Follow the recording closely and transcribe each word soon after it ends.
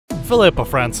Filippa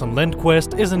Fransson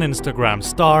Lindquist is an Instagram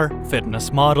star,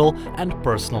 fitness model, and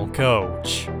personal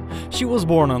coach. She was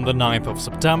born on the 9th of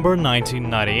September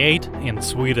 1998 in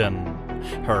Sweden.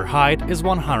 Her height is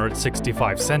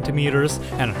 165 centimeters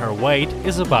and her weight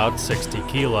is about 60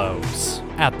 kilos.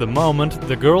 At the moment,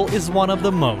 the girl is one of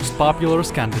the most popular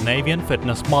Scandinavian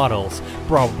fitness models,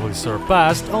 probably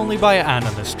surpassed only by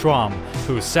Anna Strom,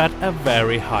 who set a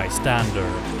very high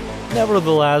standard.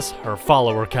 Nevertheless, her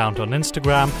follower count on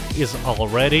Instagram is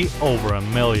already over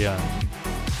 1 million.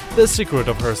 The secret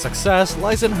of her success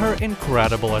lies in her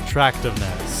incredible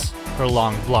attractiveness. Her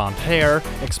long blonde hair,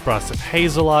 expressive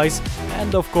hazel eyes,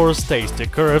 and of course tasty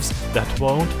curves that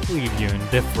won't leave you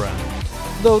indifferent.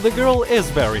 Though the girl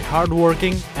is very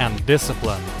hardworking and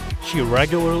disciplined, she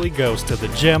regularly goes to the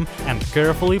gym and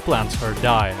carefully plans her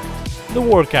diet. The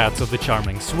workouts of the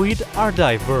charming Swede are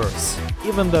diverse,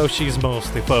 even though she's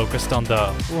mostly focused on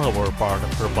the lower part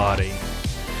of her body.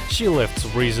 She lifts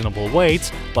reasonable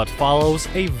weights, but follows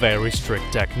a very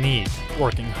strict technique,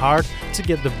 working hard to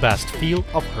get the best feel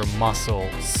of her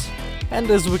muscles. And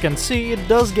as we can see, it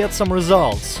does get some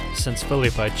results, since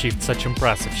Filippa achieved such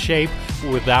impressive shape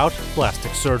without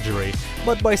plastic surgery,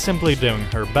 but by simply doing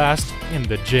her best in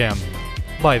the gym.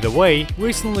 By the way,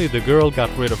 recently the girl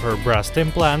got rid of her breast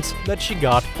implants that she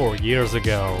got 4 years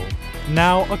ago.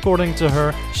 Now, according to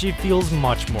her, she feels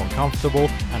much more comfortable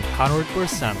and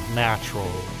 100% natural.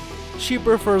 She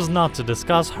prefers not to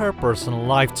discuss her personal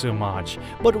life too much,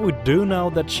 but we do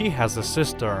know that she has a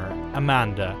sister,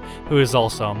 Amanda, who is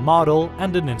also a model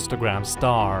and an Instagram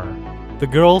star. The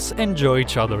girls enjoy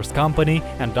each other's company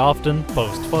and often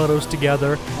post photos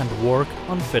together and work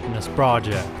on fitness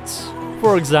projects.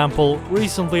 For example,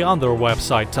 recently on their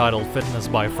website titled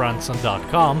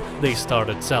fitnessbyfransson.com, they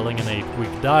started selling an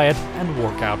 8-week diet and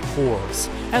workout course,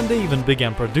 and they even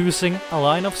began producing a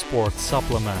line of sports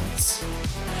supplements.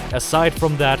 Aside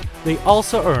from that, they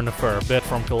also earn a fair bit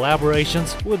from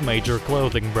collaborations with major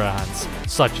clothing brands,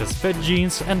 such as Fit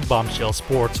Jeans and Bombshell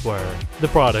Sportswear, the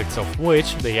products of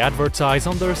which they advertise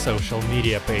on their social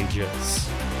media pages.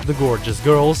 The gorgeous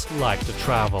girls like to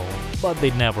travel, but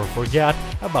they never forget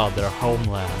about their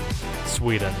homeland,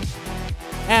 Sweden.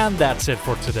 And that's it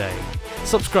for today.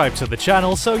 Subscribe to the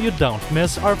channel so you don't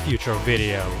miss our future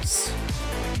videos.